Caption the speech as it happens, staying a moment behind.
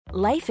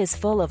Life is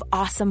full of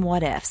awesome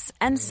what-ifs,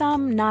 and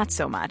some not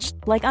so much,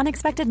 like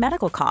unexpected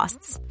medical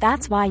costs.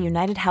 That's why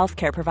United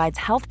Healthcare provides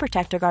Health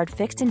Protector Guard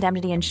fixed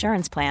indemnity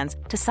insurance plans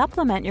to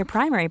supplement your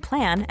primary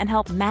plan and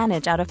help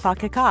manage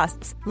out-of-pocket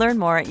costs. Learn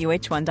more at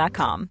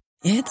uh1.com.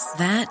 It's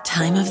that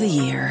time of the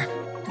year.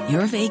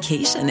 Your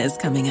vacation is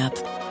coming up.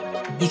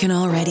 You can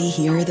already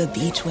hear the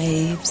beach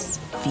waves,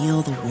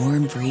 feel the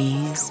warm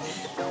breeze,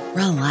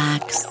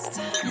 relax,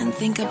 and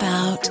think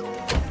about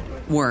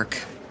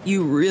work.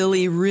 You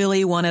really,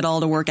 really want it all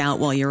to work out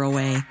while you're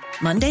away.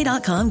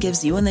 Monday.com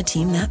gives you and the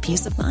team that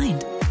peace of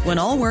mind. When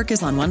all work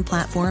is on one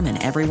platform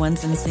and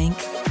everyone's in sync,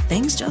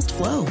 things just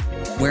flow.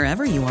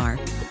 Wherever you are,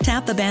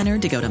 tap the banner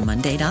to go to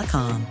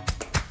Monday.com.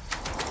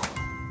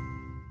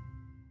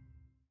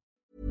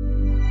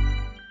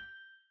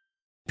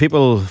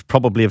 People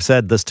probably have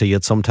said this to you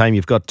at some time.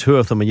 You've got two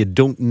of them and you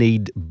don't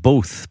need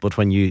both. But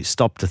when you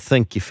stop to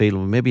think, you feel,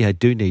 well, maybe I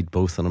do need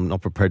both and I'm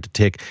not prepared to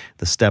take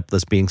the step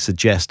that's being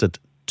suggested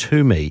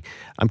to me.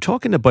 I'm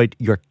talking about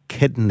your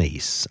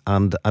kidneys,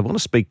 and I want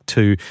to speak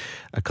to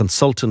a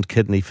consultant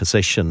kidney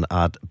physician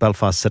at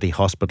Belfast City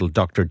Hospital,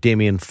 Dr.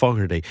 Damien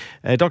Fogarty.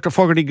 Dr.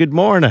 Fogarty, good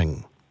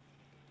morning.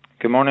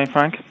 Good morning,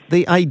 Frank.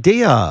 The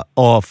idea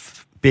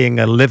of being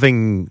a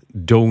living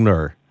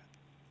donor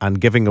and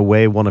giving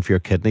away one of your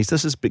kidneys,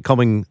 this is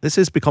becoming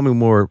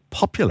more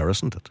popular,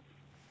 isn't it?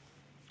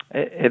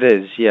 It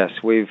is, yes.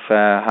 We've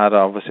had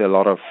obviously a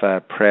lot of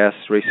press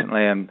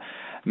recently, and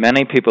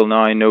many people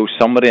now know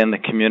somebody in the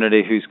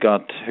community who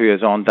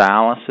is on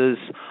dialysis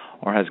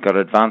or has got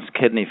advanced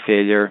kidney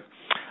failure,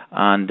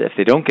 and if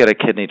they don't get a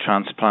kidney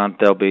transplant,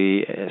 they'll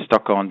be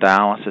stuck on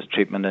dialysis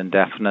treatment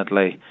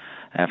indefinitely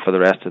for the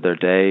rest of their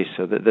days.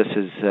 So this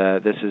is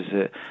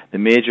the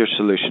major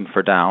solution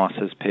for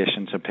dialysis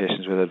patients and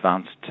patients with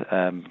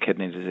advanced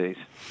kidney disease.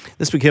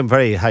 This became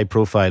very high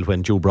profile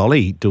when Joe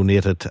Brawley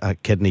donated a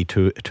kidney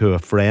to a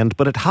friend,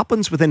 but it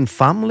happens within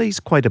families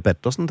quite a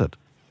bit, doesn't it?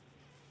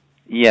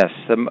 Yes,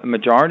 the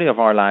majority of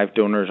our live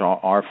donors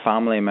are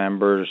family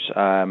members,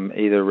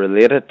 either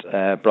related,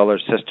 brother,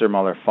 sister,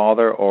 mother,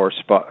 father, or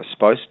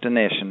spouse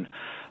donation,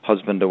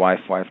 husband to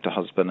wife, wife to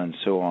husband, and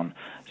so on.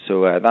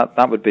 So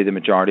that would be the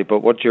majority.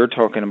 But what you're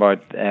talking about,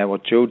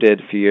 what Joe did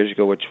a few years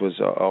ago, which was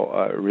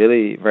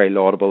really very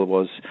laudable,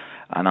 was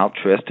an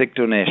altruistic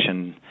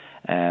donation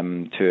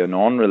to a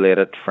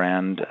non-related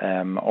friend,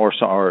 or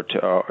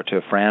to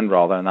a friend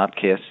rather in that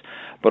case.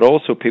 But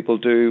also people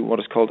do what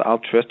is called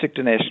altruistic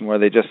donation, where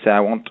they just say, I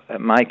want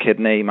my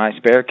kidney, my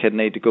spare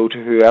kidney, to go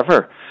to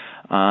whoever.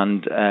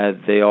 And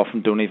they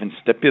often don't even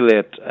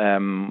stipulate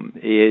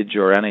age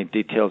or any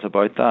details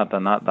about that.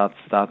 And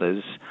that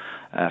is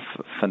a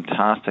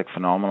fantastic,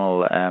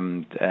 phenomenal,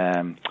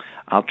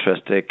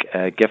 altruistic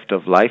gift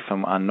of life.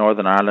 And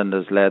Northern Ireland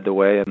has led the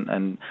way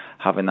in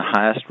having the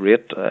highest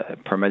rate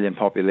per million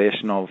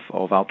population of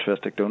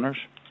altruistic donors.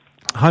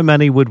 How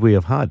many would we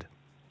have had?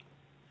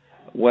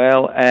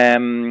 Well,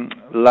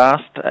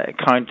 last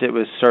count it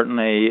was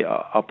certainly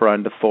up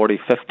around the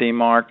 40-50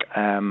 mark.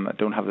 I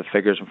don't have the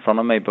figures in front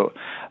of me, but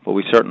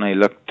we certainly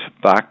looked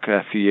back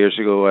a few years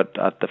ago at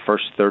the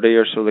first 30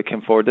 or so that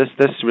came forward.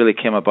 This really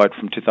came about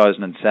from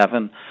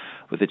 2007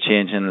 with the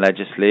change in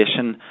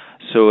legislation.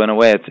 So in a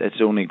way,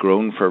 it's only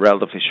grown for a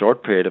relatively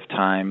short period of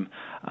time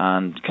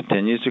and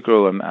continues to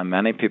grow. And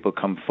many people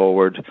come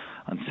forward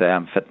and say,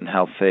 I'm fit and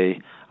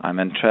healthy, I'm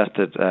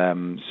interested.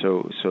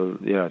 So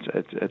yeah,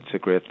 it's a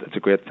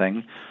great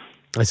thing.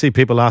 I see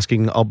people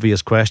asking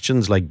obvious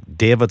questions, like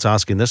David's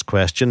asking this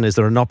question: is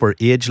there an upper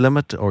age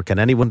limit, or can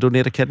anyone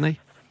donate a kidney?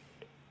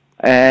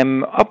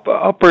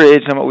 Upper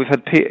age limit. We've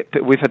had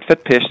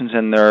fit patients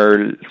in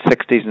their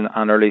 60s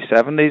and early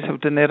 70s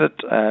have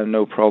donated.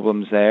 No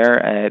problems there.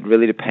 It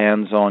really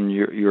depends on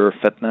your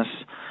fitness.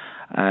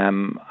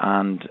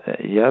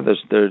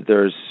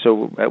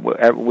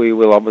 We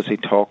will obviously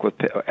talk with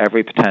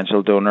every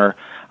potential donor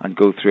and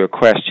go through a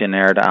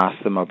questionnaire to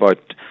ask them about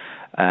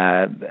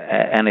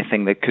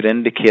anything that could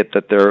indicate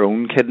that their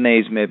own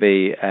kidneys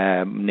maybe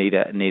need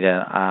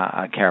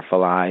a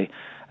careful eye.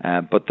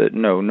 But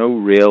no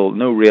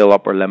real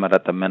upper limit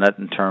at the minute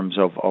in terms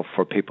of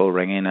for people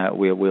ringing.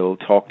 We'll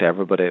talk to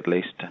everybody at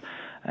least.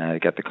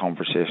 Get the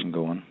conversation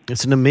going.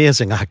 It's an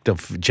amazing act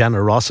of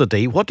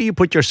generosity. What do you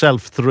put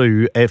yourself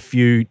through if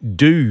you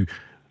do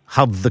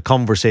have the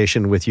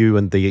conversation with you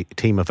and the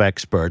team of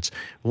experts?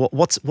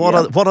 What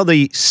are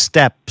the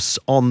steps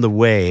on the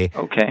way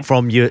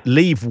from you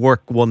leave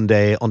work one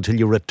day until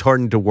you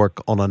return to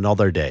work on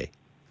another day?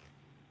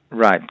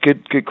 Right,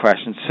 good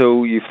question.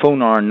 So you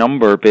phone our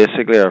number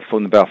basically, or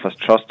phone the Belfast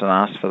Trust and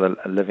ask for the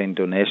living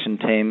donation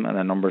team, and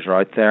the numbers are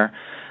out there.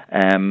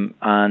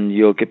 And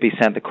you'll be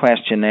sent a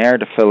questionnaire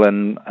to fill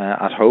in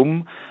at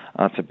home.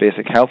 That's a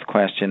basic health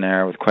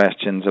questionnaire with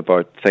questions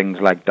about things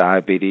like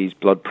diabetes,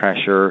 blood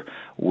pressure,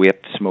 weight,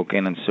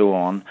 smoking, and so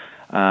on.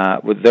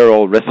 They're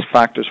all risk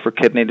factors for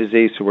kidney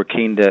disease, so we're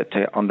keen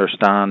to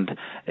understand,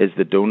 is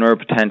the donor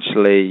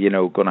potentially,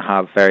 going to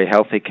have very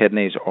healthy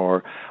kidneys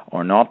or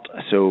not?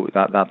 So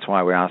that's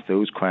why we ask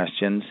those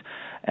questions.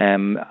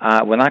 When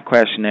that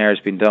questionnaire has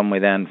been done,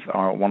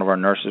 one of our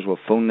nurses will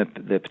phone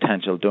the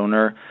potential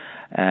donor,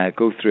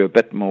 go through a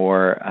bit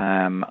more,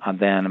 and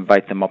then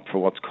invite them up for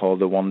what's called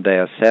the one-day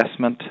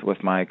assessment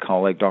with my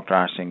colleague, Dr.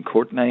 Aisling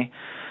Courtney,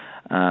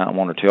 and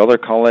one or two other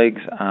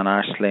colleagues. And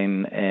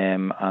Aisling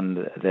and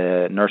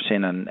the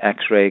nursing and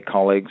X-ray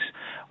colleagues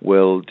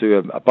will do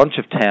a bunch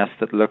of tests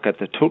that look at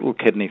the total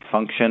kidney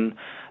function,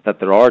 that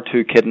there are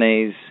two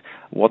kidneys,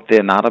 what the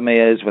anatomy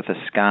is with a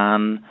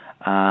scan,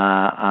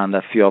 and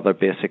a few other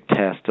basic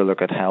tests to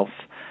look at health.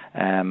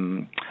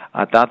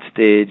 At that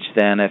stage,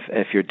 then,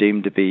 if you're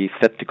deemed to be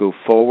fit to go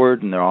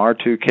forward, and there are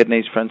two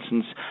kidneys, for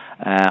instance,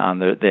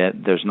 and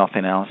there's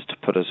nothing else to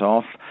put us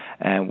off,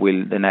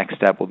 the next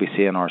step will be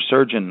seeing our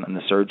surgeon. And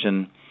the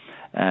surgeon,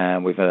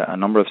 we've a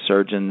number of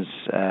surgeons,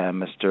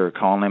 Mr.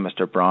 Conley,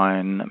 Mr.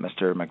 Brown,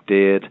 Mr.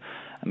 McDade,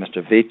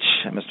 Mr. Veach,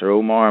 Mr.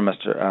 Omar, Miss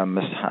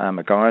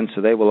McGowan.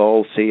 So they will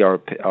all see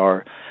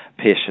our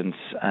patients,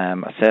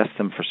 assess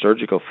them for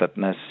surgical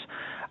fitness,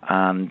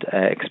 and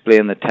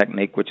explain the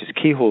technique, which is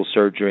keyhole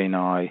surgery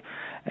now,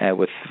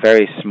 with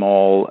very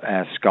small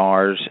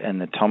scars in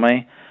the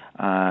tummy.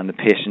 And the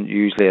patient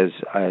usually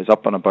is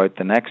up and about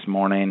the next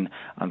morning,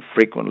 and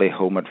frequently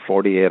home at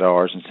 48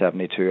 hours and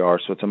 72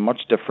 hours. So it's a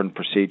much different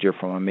procedure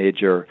from a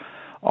major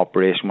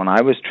operation. When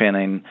I was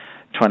training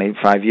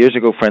 25 years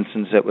ago, for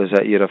instance, it was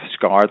you'd have a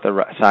scar at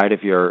the side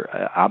of your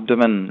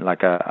abdomen,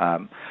 like a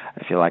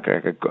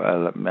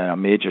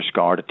major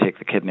scar to take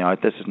the kidney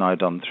out. This is now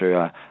done through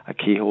a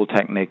keyhole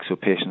technique, so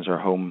patients are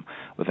home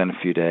within a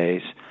few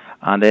days.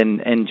 And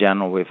in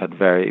general, we've had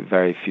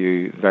very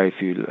few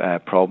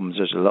problems.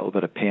 There's a little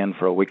bit of pain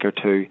for a week or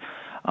two,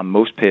 and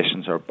most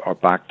patients are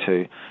back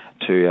to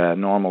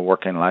normal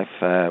working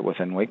life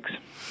within weeks.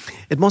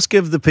 It must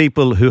give the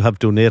people who have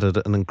donated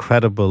an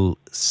incredible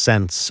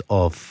sense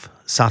of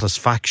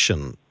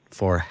satisfaction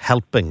for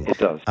helping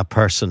a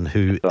person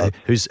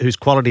whose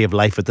quality of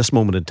life at this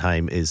moment in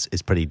time is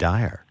pretty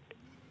dire.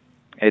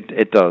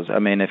 It does. I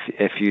mean,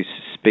 if you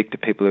speak to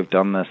people who've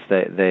done this,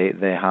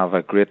 they have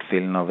a great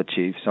feeling of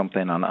achieved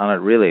something, and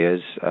it really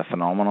is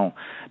phenomenal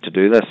to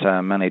do this.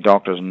 Many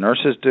doctors and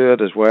nurses do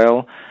it as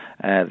well.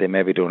 They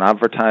maybe don't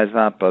advertise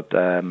that, but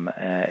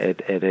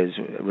it is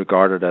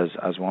regarded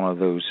as one of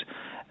those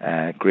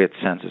great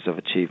senses of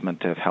achievement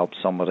to have helped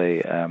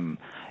somebody,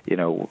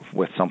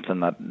 with something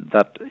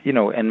that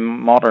in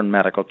modern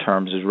medical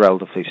terms is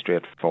relatively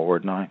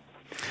straightforward now.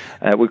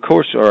 We, of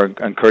course, are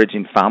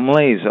encouraging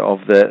families of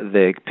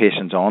the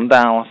patients on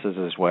dialysis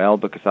as well,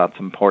 because that's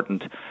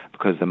important,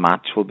 because the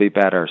match will be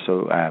better.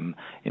 So,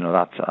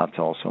 that's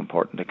also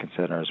important to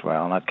consider as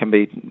well. And that can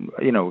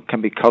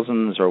be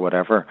cousins or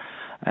whatever.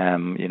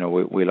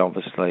 We'll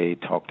obviously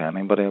talk to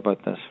anybody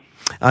about this.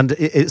 And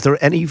is there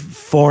any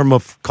form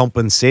of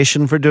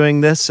compensation for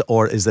doing this,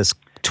 or is this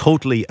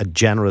totally a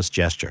generous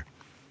gesture?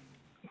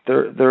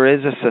 There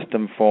is a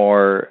system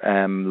for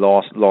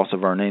loss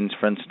of earnings,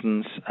 for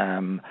instance.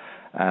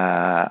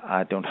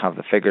 I don't have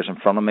the figures in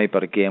front of me,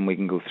 but again, we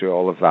can go through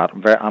all of that.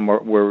 And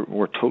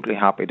we're totally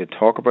happy to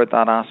talk about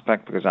that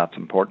aspect, because that's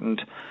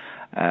important.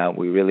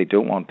 We really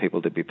don't want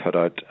people to be put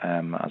out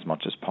as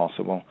much as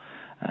possible.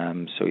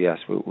 So yes,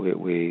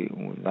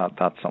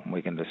 that's something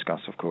we can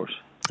discuss, of course.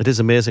 It is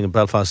amazing in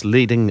Belfast,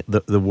 leading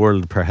the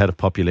world per head of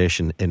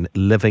population in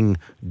living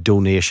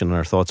donation.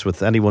 Our thoughts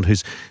with anyone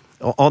who's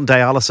on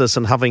dialysis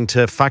and having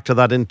to factor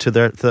that into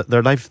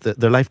their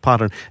life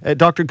pattern.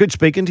 Doctor, good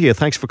speaking to you.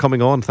 Thanks for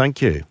coming on.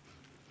 Thank you.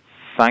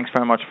 Thanks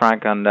very much,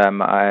 Frank. And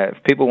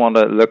if people want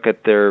to look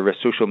at their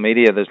social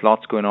media, there's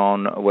lots going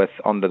on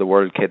under the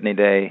World Kidney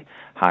Day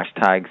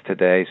hashtags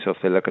today. So if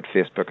they look at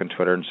Facebook and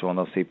Twitter and so on,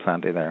 they'll see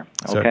plenty there.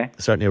 Okay.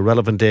 Certainly a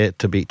relevant day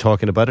to be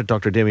talking about it.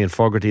 Dr. Damien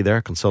Fogarty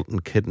there,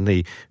 consultant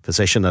kidney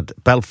physician at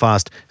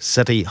Belfast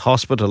City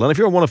Hospital. And if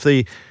you're one of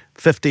the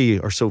 50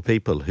 or so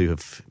people who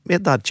have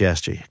made that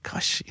gesture,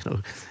 gosh,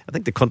 I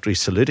think the country's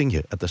saluting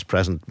you at this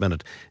present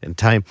minute in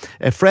time.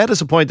 Fred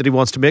has a point that he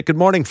wants to make. Good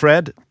morning,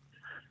 Fred.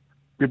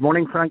 Good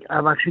morning, Frank. I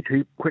have actually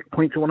two quick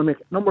points I want to make.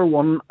 Number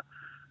one,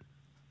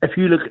 if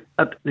you look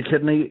at the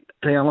kidney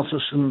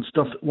dialysis and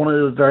stuff, one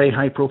of the very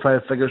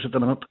high-profile figures at the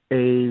minute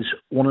is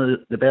one of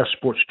the best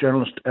sports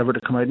journalists ever to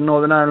come out in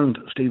Northern Ireland,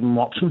 Stephen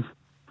Watson.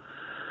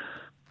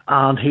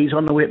 And he's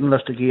on the waiting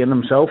list again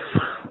himself.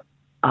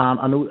 And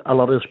I know a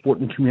lot of the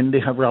sporting community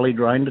have rallied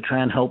around to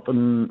try and help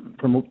and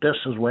promote this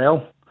as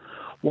well.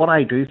 What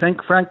I do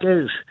think, Frank,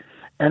 is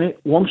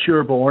once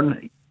you're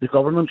born, the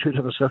government should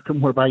have a system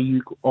whereby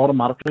you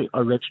automatically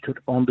are registered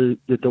on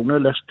the donor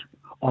list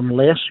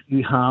unless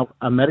you have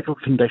a medical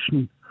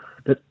condition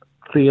that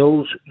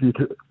fails you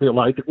to be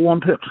allowed to go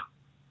onto it.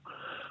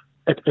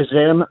 It is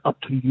then up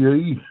to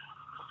you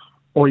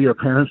or your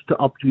parents to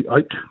opt you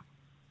out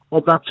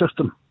of that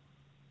system.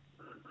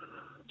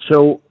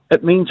 So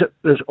it means that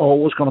there's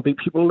always going to be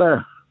people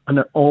there, and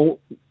they're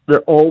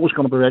always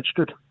going to be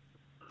registered.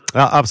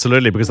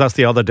 Absolutely, because that's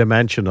the other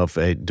dimension of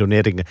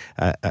donating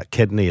a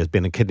kidney, as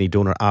being a kidney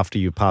donor after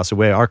you pass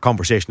away. Our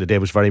conversation today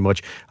was very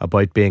much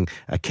about being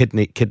a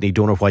kidney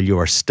donor while you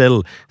are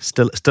still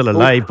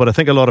alive. But I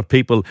think a lot of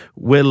people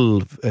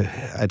will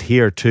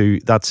adhere to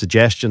that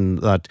suggestion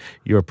that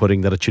you're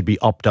putting, that it should be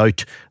opt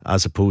out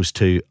as opposed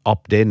to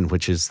opt in,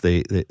 which is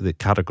the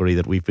category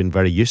that we've been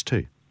very used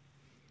to.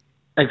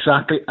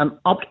 Exactly, and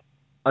opt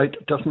out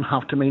doesn't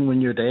have to mean when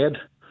you're dead.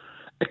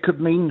 It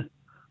could mean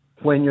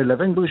when you're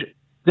living, because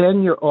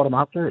then you're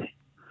automatically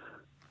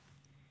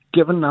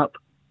given that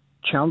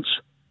chance,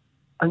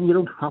 and you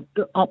don't have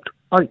to opt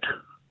out.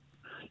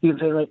 You can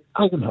say, right,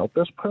 I can help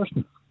this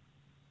person.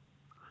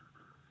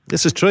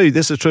 This is true,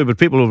 but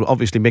people will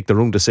obviously make their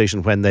own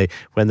decision when they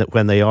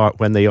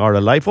are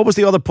alive. What was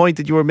the other point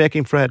that you were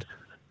making, Fred?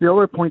 The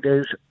other point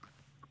is,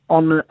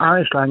 on the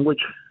Irish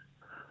language,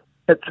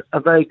 it's a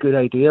very good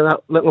idea,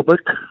 that little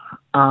book,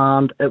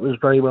 and it was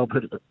very well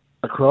put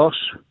across.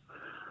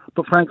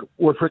 But Frank,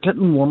 we're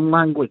forgetting one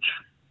language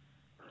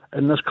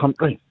in this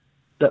country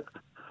that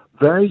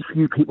very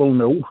few people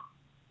know,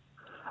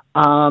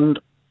 and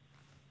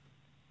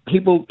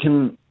people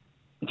can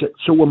get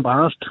so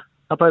embarrassed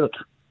about it.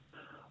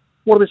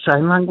 What about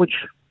sign language?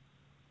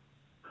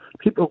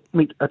 People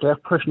meet a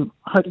deaf person.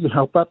 How do you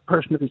help that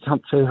person if you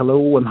can't say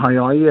hello and how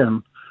are you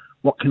and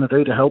what can I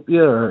do to help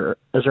you? Or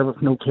is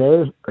everything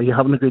okay? Are you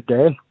having a good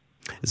day?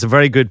 It's a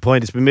very good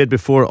point. It's been made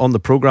before on the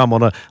programme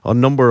on a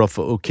number of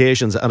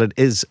occasions, and it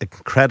is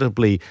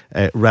incredibly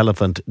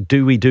relevant.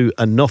 Do we do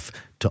enough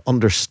to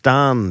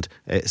understand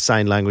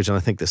sign language? And I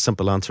think the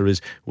simple answer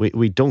is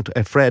we don't.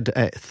 Fred,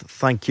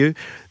 thank you.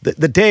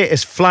 The day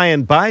is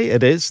flying by.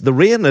 It is. The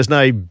rain is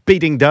now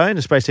beating down,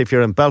 especially if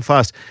you're in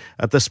Belfast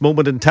at this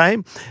moment in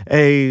time.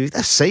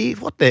 Let's see,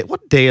 what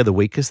day of the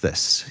week is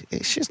this?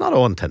 She's not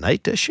on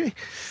tonight, is she?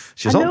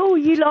 I know,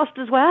 you lost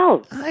as well.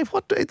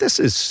 What day? This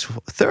is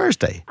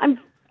Thursday.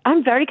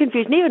 I'm very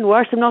confused, and even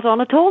worse, I'm not on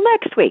at all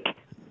next week.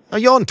 Are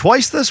you on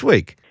twice this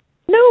week?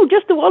 No,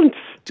 just the once.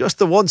 Just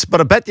the once,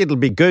 but I bet you it'll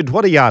be good.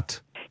 What are you at?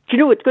 Do you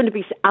know, it's going to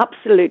be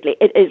absolutely,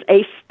 it is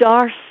a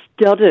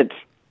star-studded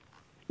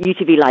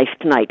UTV Life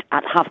tonight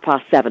at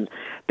 7:30,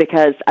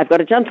 because I've got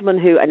a gentleman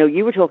who I know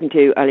you were talking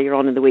to earlier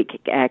on in the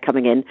week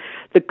coming in,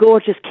 the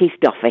gorgeous Keith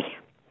Duffy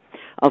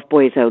of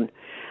Boyzone.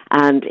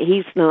 And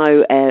he's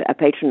now a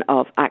patron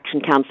of Action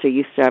Cancer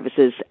Youth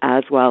Services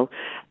as well.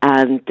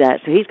 And so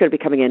he's going to be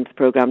coming into the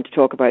programme to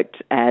talk about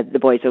the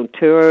Boyzone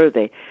tour,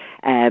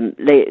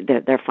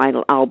 their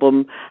final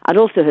album, and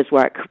also his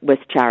work with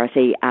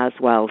charity as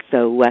well.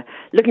 So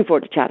looking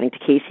forward to chatting to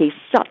Keith. He's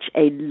such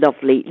a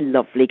lovely,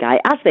 lovely guy,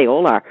 as they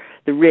all are.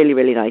 They're really,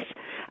 really nice.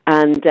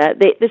 And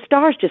the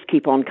stars just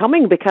keep on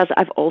coming, because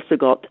I've also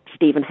got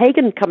Stephen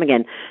Hagan coming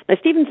in. Now,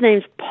 Stephen's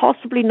name's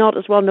possibly not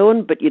as well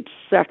known, but you'd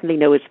certainly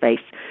know his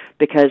face,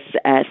 because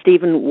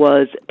Stephen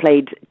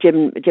played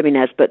Jimmy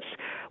Nesbitt's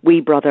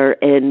wee brother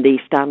in the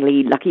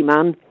Stanley Lucky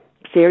Man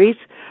series.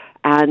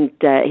 And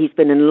he's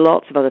been in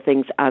lots of other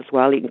things as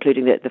well,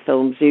 including the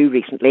film Zoo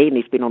recently, and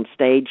he's been on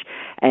stage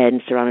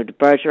in Cyrano de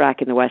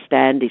Bergerac in the West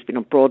End. He's been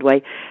on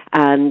Broadway,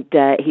 and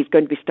he's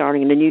going to be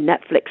starring in a new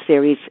Netflix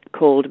series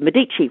called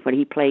Medici, where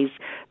he plays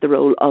the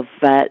role of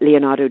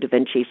Leonardo da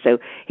Vinci. So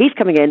he's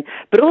coming in,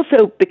 but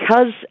also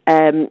because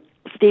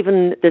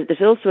Stephen,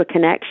 there's also a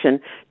connection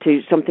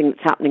to something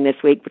that's happening this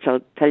week, which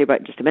I'll tell you about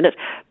in just a minute.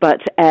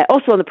 But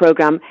also on the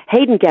programme,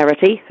 Hayden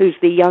Geraghty, who's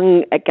the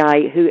young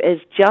guy who is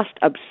just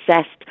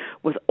obsessed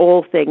with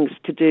all things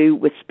to do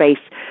with space.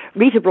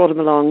 Rita brought him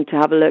along to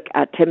have a look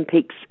at Tim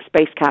Peake's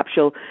space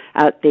capsule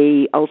at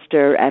the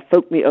Ulster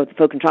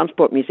Folk and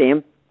Transport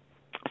Museum.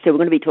 So we're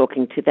going to be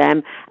talking to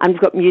them. And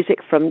we've got music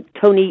from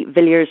Tony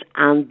Villiers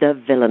and the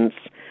Villains.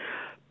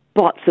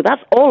 So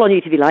that's all on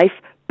UTV Life,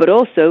 but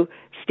also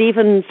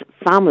Stephen's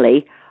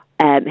family,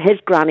 his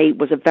granny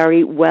was a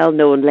very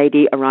well-known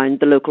lady around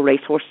the local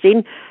racehorse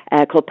scene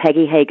called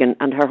Peggy Hagan,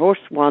 and her horse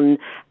won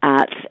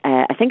at,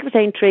 I think it was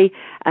Aintree,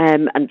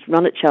 and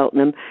run at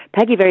Cheltenham.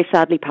 Peggy very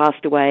sadly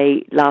passed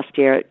away last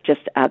year,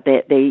 just at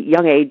the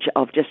young age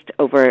of just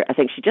over, I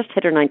think she just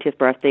hit her 90th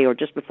birthday or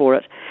just before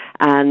it,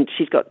 and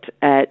she's got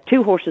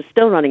 2 horses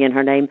still running in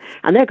her name,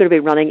 and they're going to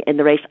be running in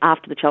the race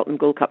after the Cheltenham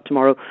Gold Cup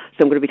tomorrow. So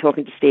I'm going to be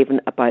talking to Stephen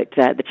about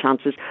the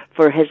chances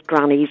for his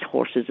granny's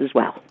horses as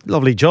well.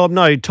 Lovely job.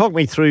 Now, talk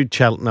me through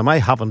Cheltenham. I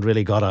haven't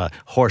really got a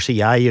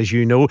horsey eye, as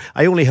you know.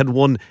 I only had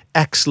one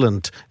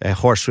excellent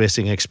horse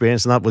racing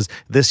experience, and that was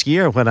this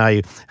year when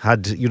I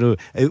had,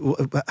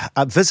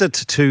 a visit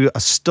to a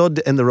stud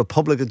in the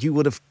Republic that you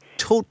would have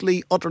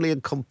totally, utterly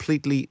and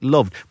completely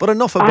loved. But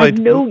enough about... I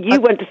know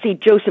you went to see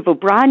Joseph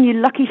O'Brien, you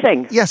lucky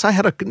thing. Yes, I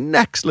had an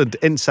excellent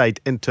insight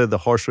into the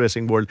horse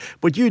racing world,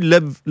 but you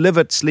live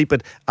it, sleep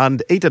it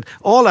and eat it.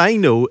 All I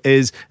know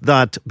is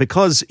that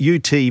because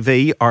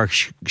UTV are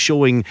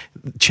showing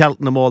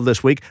Cheltenham all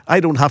this week, I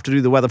don't have to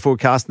do the weather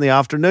forecast in the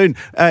afternoon.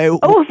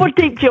 For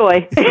deep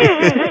joy.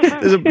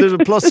 there's a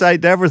plus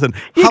side to everything.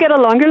 You get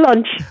a longer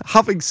lunch.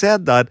 Having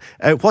said that,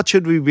 what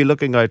should we be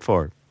looking out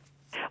for?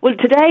 Well,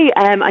 today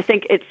I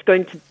think it's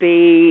going to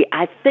be.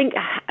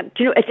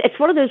 It's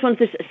one of those ones.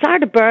 Sarah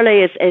de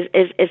Burley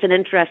is an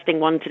interesting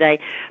one today,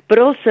 but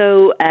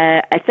also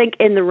I think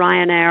in the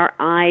Ryanair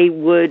I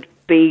would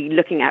be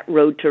looking at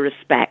Road to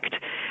Respect.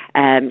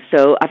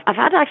 So I've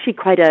had actually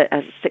quite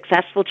a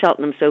successful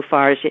Cheltenham so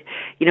far. As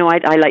you know, I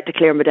like to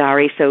clear my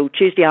diary. So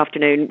Tuesday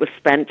afternoon was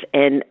spent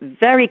in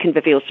very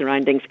convivial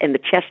surroundings in the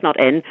Chestnut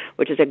Inn,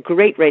 which is a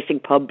great racing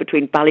pub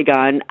between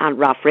Ballygowan and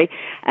Raffrey.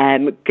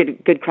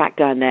 Good crack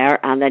down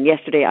there. And then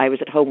yesterday I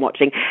was at home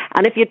watching.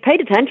 And if you'd paid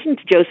attention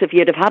to Joseph,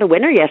 you'd have had a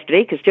winner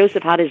yesterday, because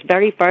Joseph had his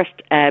very first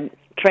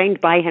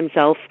trained by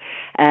himself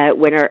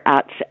winner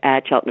at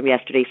Cheltenham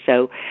yesterday.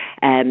 So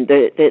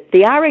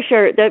the Irish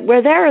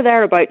we're there or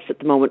thereabouts at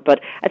the moment,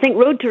 but I think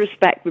Road to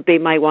Respect would be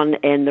my one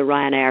in the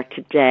Ryanair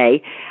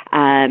today.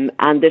 And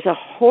there's a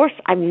horse,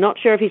 I'm not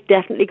sure if he's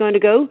definitely going to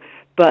go,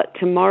 but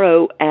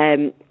tomorrow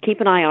keep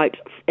an eye out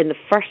in the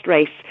first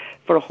race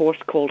for a horse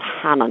called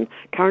Hannon,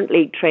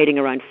 currently trading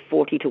around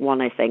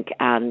 40-1, I think,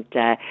 and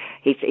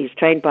he's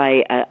trained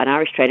by an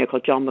Irish trainer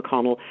called John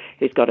McConnell,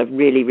 who's got a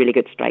really, really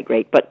good strike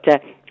rate. But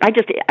I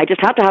just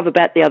had to have a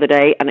bet the other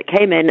day, and it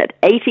came in at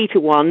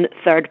 80-1,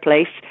 third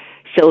place,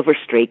 Silver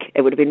Streak.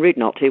 It would have been rude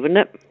not to,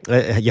 wouldn't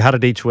it? You had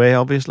it each way,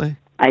 obviously.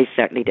 I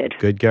certainly did.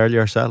 Good girl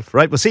yourself.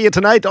 Right, we'll see you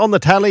tonight on the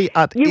telly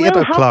at 8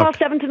 o'clock.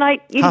 7:30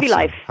 tonight. You'll be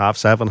live.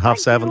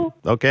 7:30. You.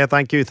 Okay,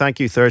 thank you.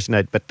 Thursday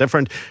night, bit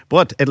different,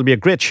 but it'll be a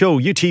great show.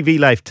 UTV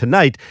Live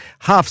tonight,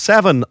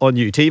 7:30 on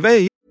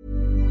UTV.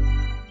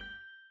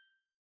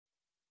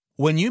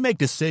 When you make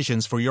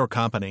decisions for your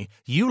company,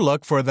 you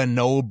look for the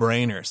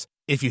no-brainers.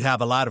 If you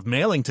have a lot of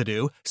mailing to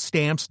do,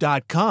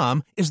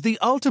 Stamps.com is the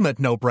ultimate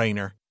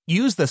no-brainer.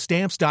 Use the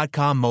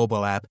Stamps.com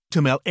mobile app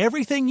to mail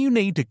everything you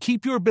need to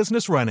keep your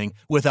business running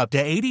with up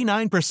to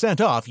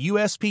 89% off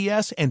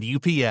USPS and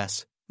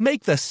UPS.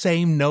 Make the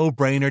same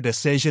no-brainer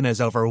decision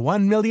as over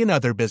 1 million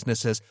other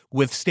businesses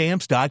with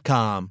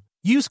Stamps.com.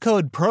 Use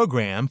code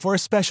PROGRAM for a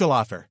special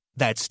offer.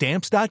 That's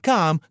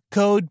Stamps.com,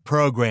 code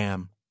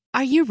PROGRAM.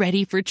 Are you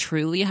ready for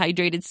truly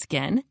hydrated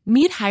skin?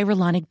 Meet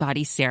Hyaluronic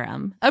Body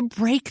Serum, a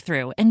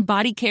breakthrough in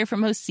body care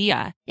from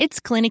Osea.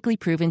 It's clinically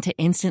proven to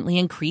instantly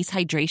increase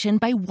hydration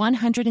by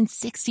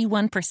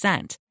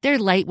 161%. Their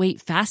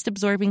lightweight,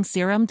 fast-absorbing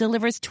serum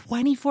delivers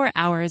 24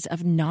 hours of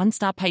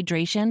nonstop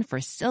hydration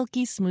for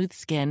silky smooth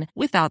skin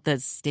without the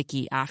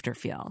sticky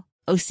afterfeel.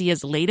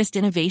 Osea's latest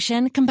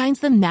innovation combines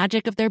the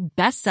magic of their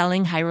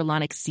best-selling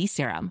Hyaluronic C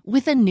Serum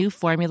with a new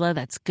formula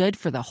that's good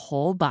for the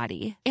whole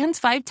body and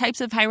 5 types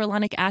of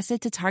hyaluronic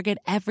acid to target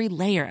every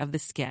layer of the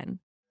skin.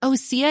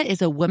 Osea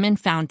is a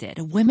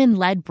women-founded,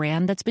 women-led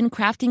brand that's been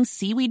crafting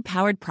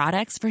seaweed-powered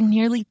products for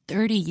nearly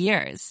 30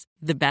 years.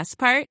 The best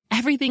part?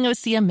 Everything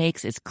Osea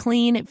makes is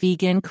clean,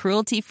 vegan,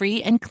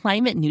 cruelty-free, and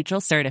climate-neutral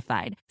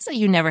certified, so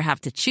you never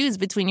have to choose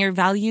between your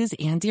values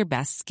and your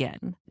best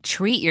skin.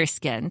 Treat your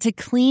skin to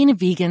clean,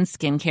 vegan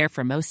skincare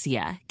from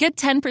Osea. Get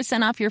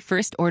 10% off your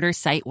first order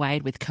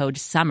site-wide with code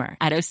SUMMER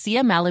at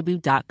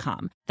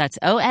OseaMalibu.com. That's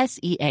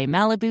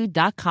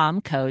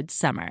OSEAMalibu.com, code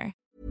SUMMER.